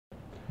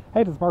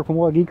Hey, this is Mark from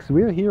War Geeks.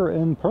 We're here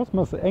in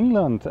Portsmouth,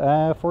 England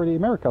for the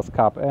America's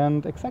Cup,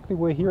 and exactly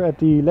we're here at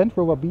the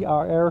Landrover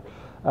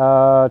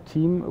BRR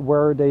team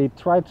where they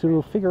try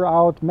to figure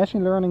out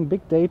machine learning,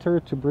 big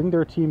data to bring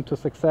their team to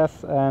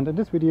success. And in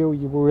this video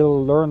you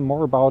will learn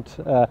more about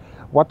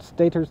what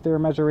data they're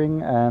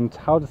measuring and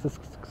how this is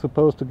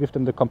supposed to give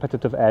them the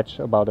competitive edge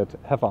about it.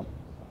 Have fun.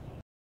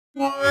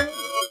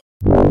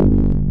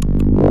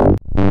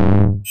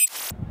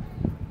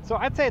 So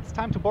I'd say it's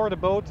time to board a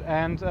boat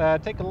and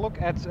take a look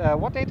at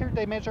what data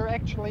they measure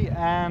actually,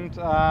 and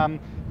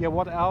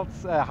what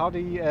else, how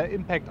the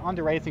impact on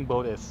the racing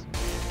boat is.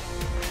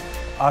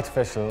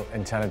 Artificial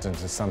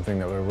intelligence is something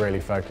that we're really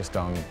focused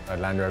on at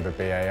Landrover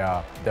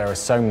BAR. There are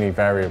so many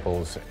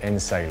variables in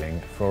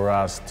sailing. For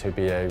us to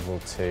be able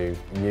to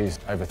use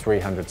over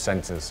 300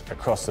 sensors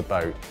across the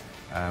boat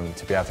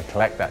to be able to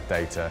collect that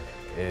data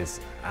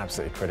is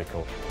absolutely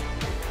critical.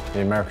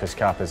 The America's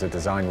Cup is a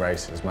design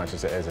race as much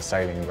as it is a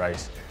sailing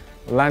race.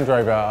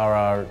 Landrover are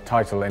our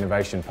title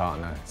innovation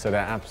partner, so they're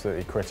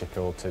absolutely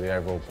critical to the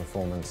overall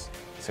performance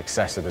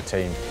success of the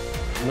team.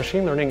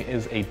 Machine learning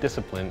is a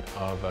discipline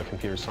of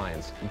computer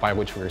science by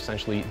which we're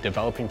essentially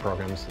developing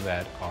programs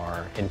that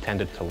are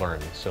intended to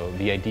learn. So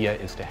the idea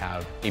is to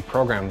have a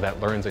program that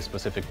learns a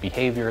specific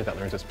behavior, that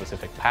learns a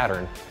specific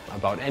pattern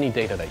about any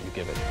data that you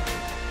give it.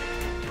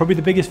 Probably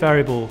the biggest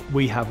variable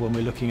we have when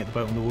we're looking at the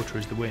boat on the water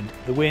is the wind.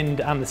 The wind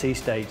and the sea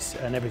states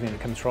and everything that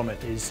comes from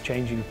it is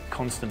changing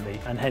constantly,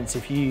 and hence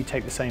if you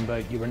take the same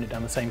boat, you run it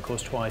down the same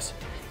course twice,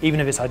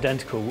 even if it's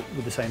identical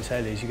with the same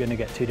sailors, you're going to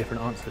get two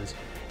different answers.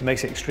 It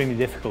makes it extremely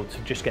difficult to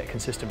just get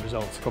consistent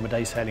results from a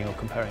day sailing or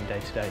comparing day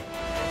to day.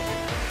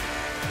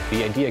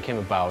 The idea came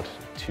about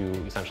to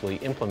essentially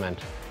implement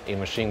a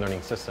machine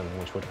learning system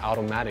which would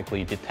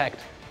automatically detect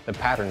the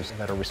patterns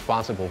that are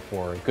responsible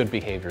for good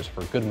behaviors,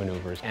 for good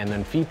maneuvers, and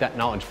then feed that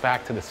knowledge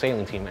back to the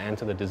sailing team and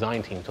to the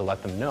design team to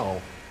let them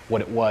know what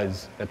it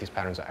was that these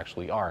patterns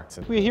actually are.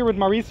 We're here with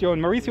Mauricio,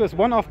 and Mauricio is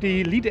one of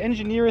the lead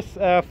engineers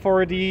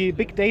for the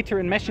big data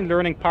and machine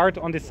learning part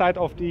on the side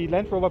of the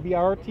Landrover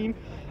BR team.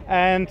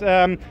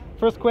 And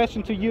first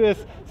question to you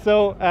is,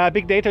 so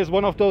big data is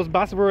one of those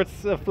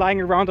buzzwords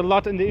flying around a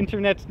lot in the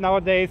internet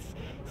nowadays.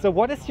 So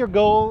what is your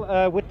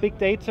goal with big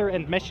data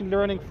and machine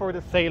learning for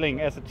the sailing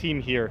as a team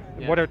here?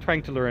 Yeah. What are you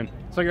trying to learn?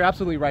 So you're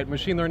absolutely right.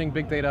 Machine learning,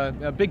 big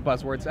data, big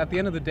buzzwords. At the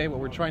end of the day, what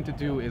we're trying to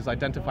do is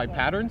identify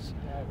patterns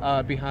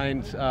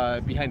behind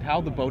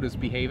how the boat is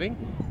behaving.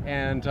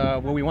 And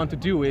what we want to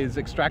do is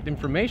extract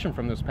information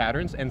from those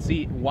patterns and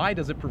see why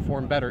does it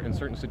perform better in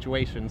certain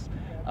situations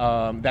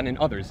than in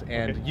others,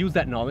 and use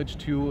that knowledge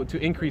to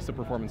increase the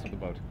performance of the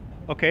boat.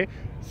 Okay,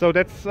 so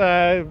that's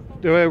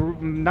the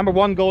number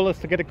one goal is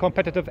to get a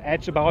competitive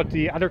edge about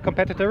the other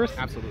competitors.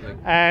 Absolutely.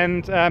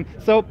 And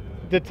so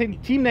the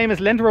team name is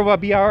Landrover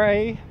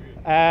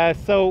BRA.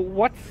 So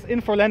what's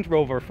in for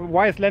Landrover?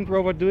 Why is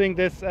Landrover doing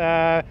this?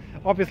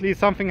 Obviously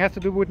something has to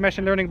do with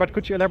machine learning, but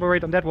could you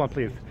elaborate on that one,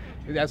 please?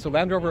 Yeah, so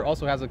Landrover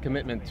also has a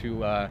commitment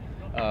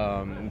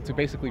to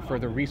basically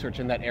further research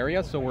in that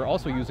area. So we're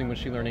also using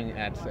machine learning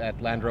at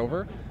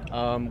Landrover.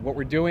 What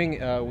we're doing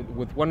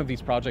with one of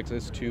these projects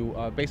is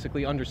to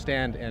basically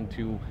understand and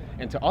to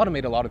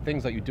automate a lot of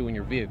things that you do in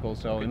your vehicle.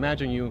 So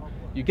imagine you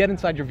get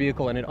inside your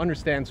vehicle and it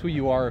understands who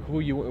you are,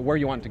 where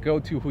you want to go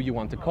to, who you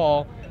want to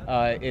call.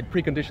 It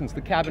preconditions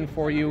the cabin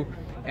for you.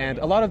 And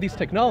a lot of these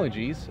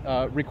technologies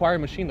require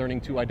machine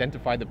learning to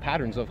identify the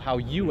patterns of how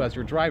you as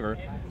your driver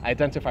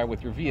identify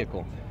with your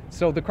vehicle.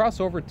 So the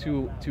crossover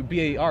to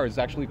BAR is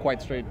actually quite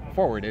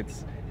straightforward.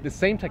 It's the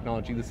same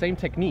technology, the same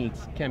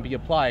techniques can be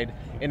applied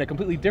in a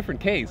completely different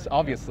case,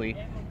 obviously,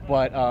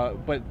 but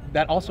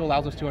that also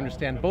allows us to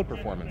understand boat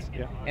performance.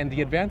 Yeah. And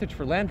the advantage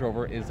for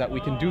Landrover is that we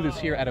can do this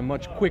here at a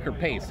much quicker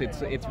pace.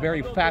 It's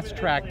very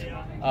fast-tracked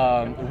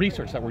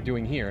research that we're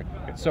doing here.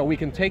 So we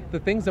can take the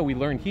things that we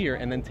learn here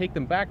and then take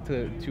them back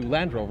to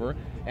Landrover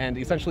and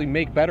essentially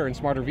make better and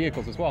smarter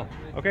vehicles as well.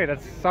 Okay,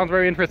 that sounds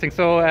very interesting.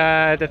 So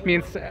that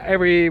means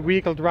every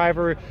vehicle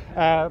driver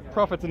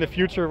profits in the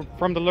future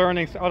from the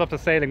learnings out of the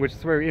sailing, which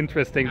is very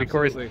interesting.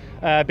 Absolutely.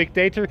 Because big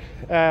data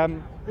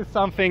is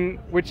something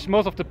which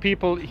most of the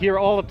people hear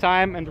all the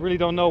time and really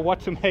don't know what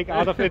to make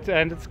out of it.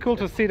 And it's cool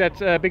to see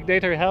that big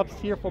data helps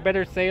here for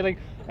better sailing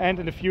and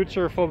in the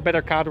future for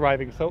better car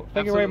driving. So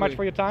thank you very much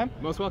for your time.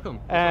 Most welcome.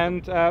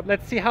 And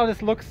let's see how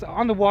this looks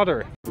on the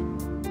water.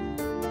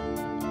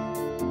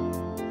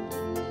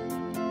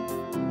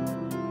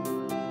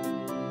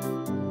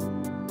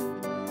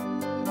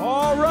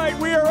 All right,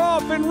 we are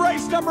off in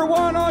race number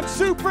 1 on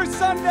Super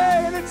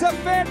Sunday, and it's a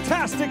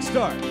fantastic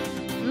start.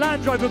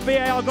 Landrover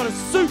BAR got a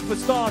super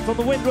start on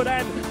the windward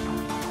end.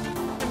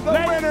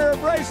 The winner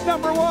of race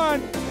number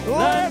 1,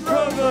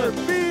 Landrover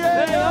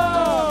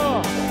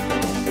BAR.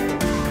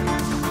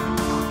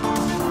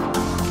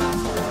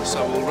 So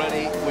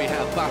already we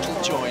have battle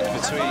joined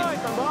between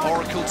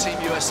Oracle Team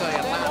USA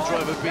and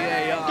Landrover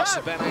BAR.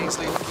 So Ben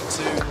Ainsley looking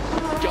to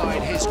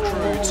guide his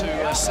crew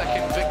to a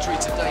second victory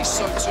today.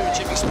 So too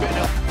Jimmy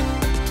Spinell.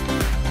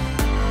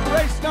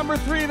 Race number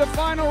 3, the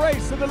final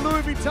race of the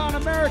Louis Vuitton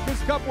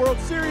America's Cup World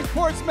Series,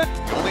 Portsmouth.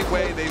 The only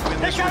way they win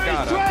this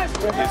regatta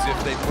is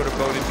if they put a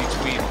boat in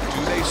between.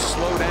 Do they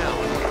slow down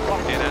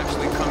and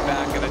actually come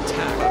back and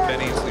attack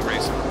Ben Ainsley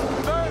Racing?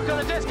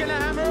 Got a disc in the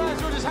hammer,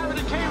 as we'll just have it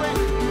in Kiwi.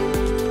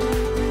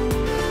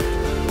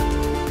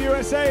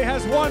 USA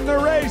has won the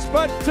race,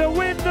 but To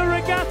win the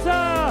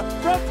regatta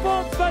from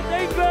Portsmouth,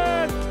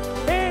 England,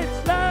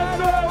 it's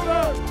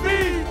Landrover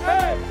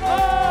BAR!